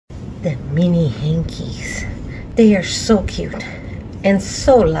the mini hankies. They are so cute and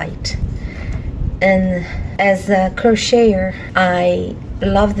so light. And as a crocheter, I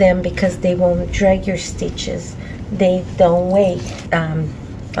love them because they won't drag your stitches. They don't weigh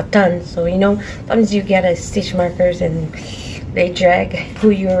a ton. So you know, sometimes you get a stitch markers and they drag,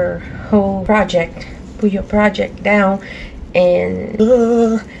 pull your project down, and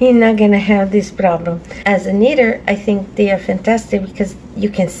you're not gonna have this problem. As a knitter, I think they are fantastic because you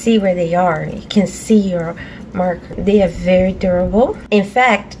can see where they are. You can see your marker. They are very durable. In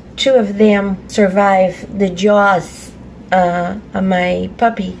fact, 2 of them survived the jaws of my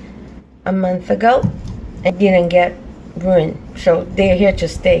puppy a month ago and didn't get ruined. So they're here to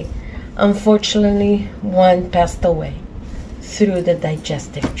stay. Unfortunately, one passed away through the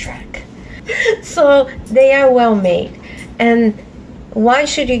digestive tract. So they are well made. And why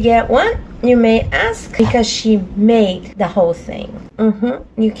should you get one, you may ask? Because she made the whole thing.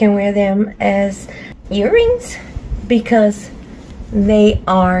 You can wear them as earrings because they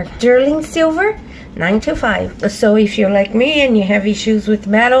are Stirling Silver 925. So if you're like me and you have issues with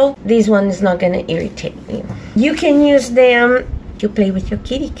metal, this one is not going to irritate you. You can use them to play with your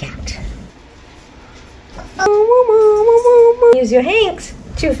kitty cat. Use your hanks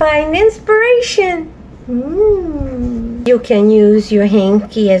to find inspiration. You can use your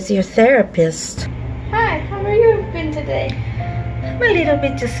hanky as your therapist. Hi, how are you been today? I'm a little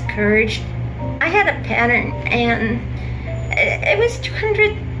bit discouraged. I had a pattern and it was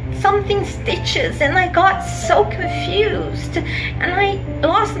 200 something stitches and I got so confused and I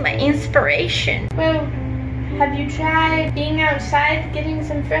lost my inspiration. Well, have you tried being outside getting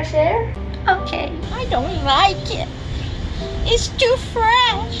some fresh air? Okay, I don't like it. It's too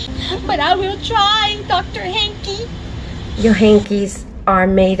fresh, but I will try, Dr. Hanky. Your hankies are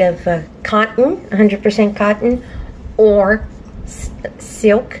made of cotton, 100% cotton, or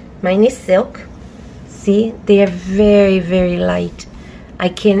silk. Mine is silk. See, they are very, very light. I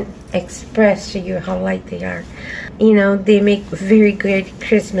can't express to you how light they are. You know, they make very good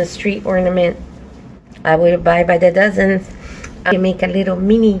Christmas tree ornament. I would buy by the dozen. You make a little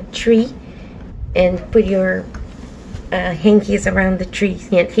mini tree and put your hankies around the tree.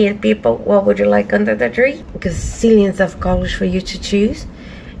 Hint, hint, people, what would you like under the tree? Because zillions of colors for you to choose.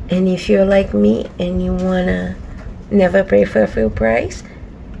 And if you're like me and you wanna never pay for a full price,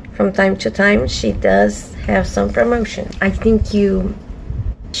 from time to time she does have some promotion. I think you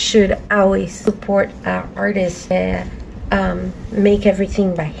should always support our artists that make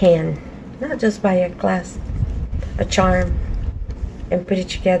everything by hand, not just by a glass, a charm, and put it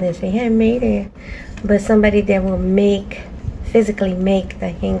together and say, hey, I made it. But somebody that will physically make the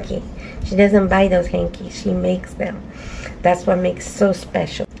hanky. She doesn't buy those hankies, she makes them. That's what makes so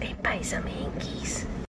special. They buy some hankies.